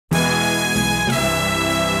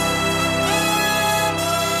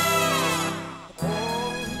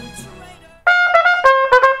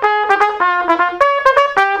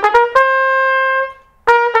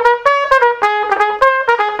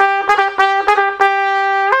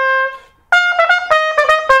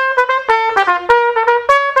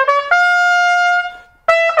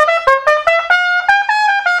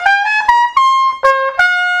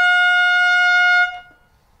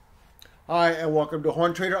welcome to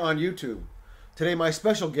Horn Trader on YouTube. Today my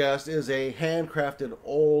special guest is a handcrafted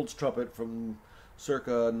Olds trumpet from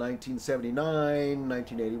circa 1979,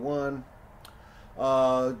 1981,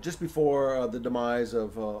 just before the demise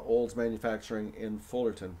of Olds Manufacturing in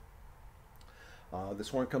Fullerton. This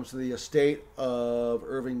horn comes to the estate of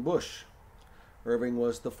Irving Bush. Irving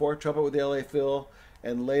was the fourth trumpet with the LA Phil,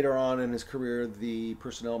 and later on in his career the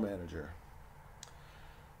personnel manager.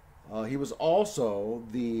 He was also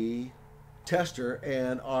the tester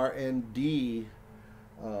and R&D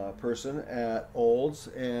person at Olds,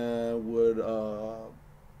 and would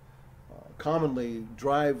commonly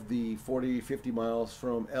drive the 40-50 miles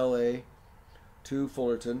from LA to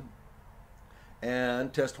Fullerton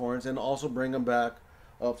and test horns, and also bring them back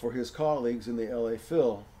for his colleagues in the LA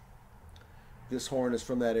Phil. This horn is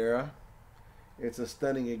from that era. It's a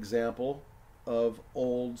stunning example of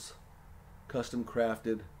Olds custom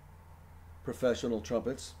crafted professional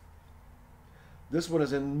trumpets. This one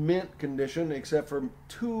is in mint condition except for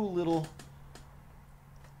two little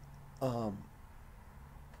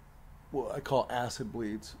what I call acid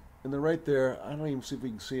bleeds, and they're right there. I don't even see if we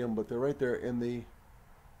can see them, but they're right there in the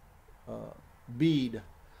bead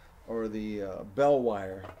or the bell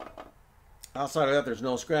wire. Outside of that, there's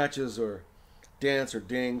no scratches or dents or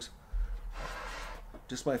dings,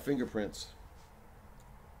 just my fingerprints.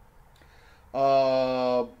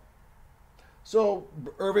 So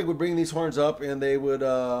Irving would bring these horns up, and they would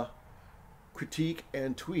critique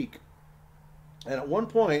and tweak. And at one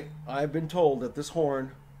point, I've been told that this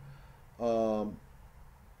horn,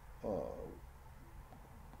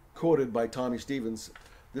 quoted by Tommy Stevens,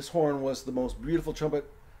 this horn was the most beautiful trumpet,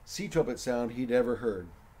 sea trumpet sound he'd ever heard.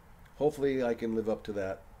 Hopefully I can live up to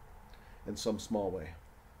that in some small way.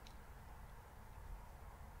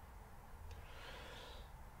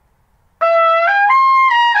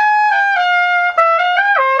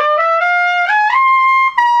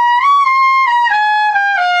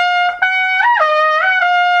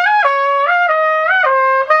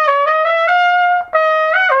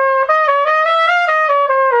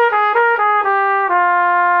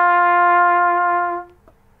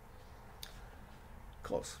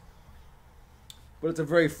 Close. But it's a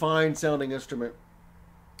very fine sounding instrument.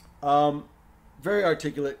 Very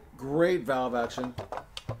articulate, great valve action.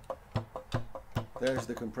 There's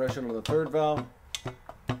the compression on the third valve.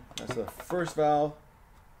 That's the first valve.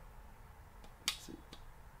 Let's see.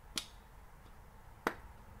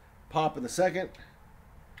 Pop in the second.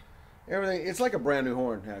 Everything, it's like a brand new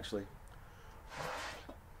horn actually.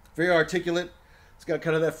 Very articulate. It's got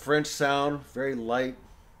kind of that French sound, very light.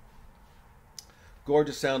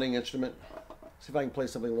 Gorgeous sounding instrument. See if I can play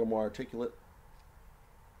something a little more articulate.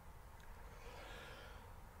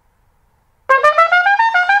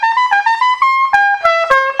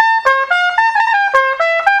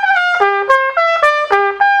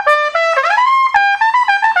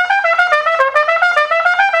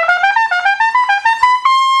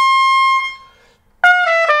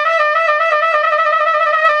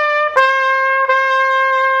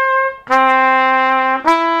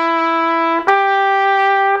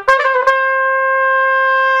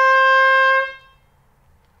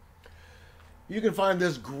 You can find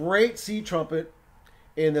this great C trumpet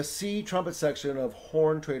in the C trumpet section of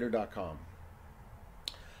horntrader.com.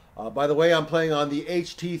 By the way, I'm playing on the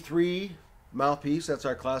HT3 mouthpiece. That's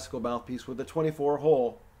our classical mouthpiece with the 24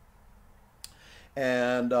 hole.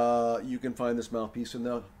 And you can find this mouthpiece in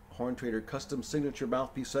the Horn Trader custom signature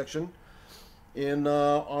mouthpiece section on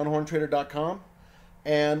horntrader.com.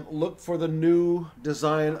 And look for the new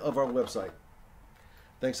design of our website.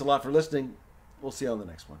 Thanks a lot for listening. We'll see you on the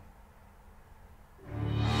next one.